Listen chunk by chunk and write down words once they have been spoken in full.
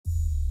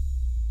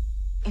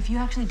If you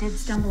actually did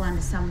stumble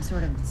onto some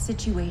sort of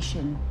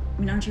situation, I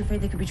mean, aren't you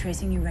afraid they could be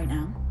tracing you right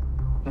now?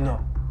 No.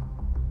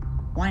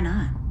 Why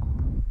not?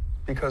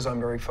 Because I'm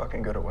very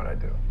fucking good at what I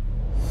do.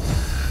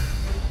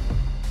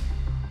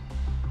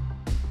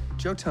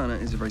 Joe Turner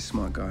is a very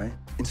smart guy.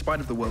 In spite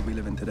of the world we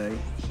live in today,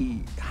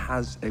 he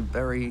has a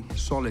very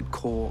solid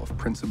core of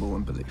principle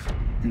and belief.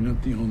 You're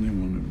not the only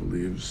one who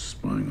believes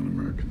spying on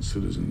American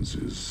citizens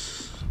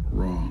is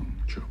wrong,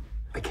 Joe.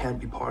 I can't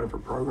be part of a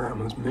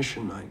program whose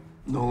mission I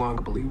no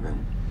longer believe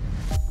in.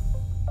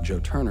 Joe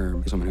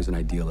Turner is someone who's an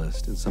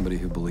idealist and somebody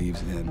who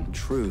believes in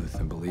truth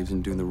and believes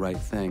in doing the right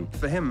thing.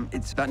 For him,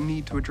 it's that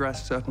need to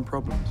address certain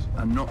problems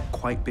and not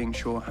quite being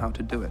sure how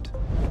to do it.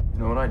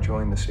 You know, when I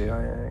joined the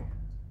CIA,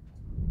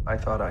 I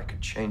thought I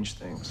could change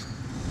things.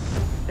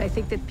 I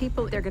think that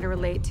people are going to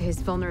relate to his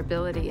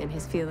vulnerability and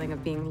his feeling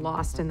of being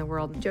lost in the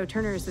world. Joe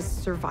Turner is a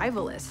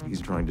survivalist.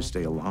 He's trying to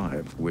stay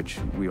alive, which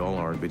we all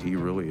are, but he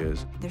really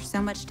is. There's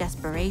so much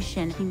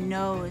desperation. He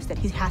knows that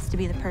he has to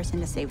be the person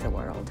to save the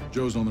world.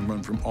 Joe's on the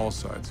run from all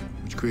sides,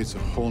 which creates a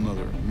whole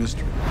nother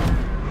mystery.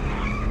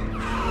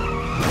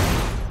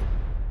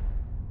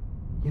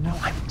 You know,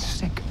 I'm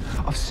sick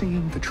of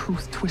seeing the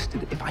truth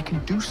twisted. If I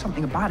can do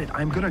something about it,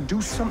 I'm gonna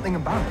do something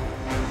about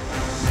it.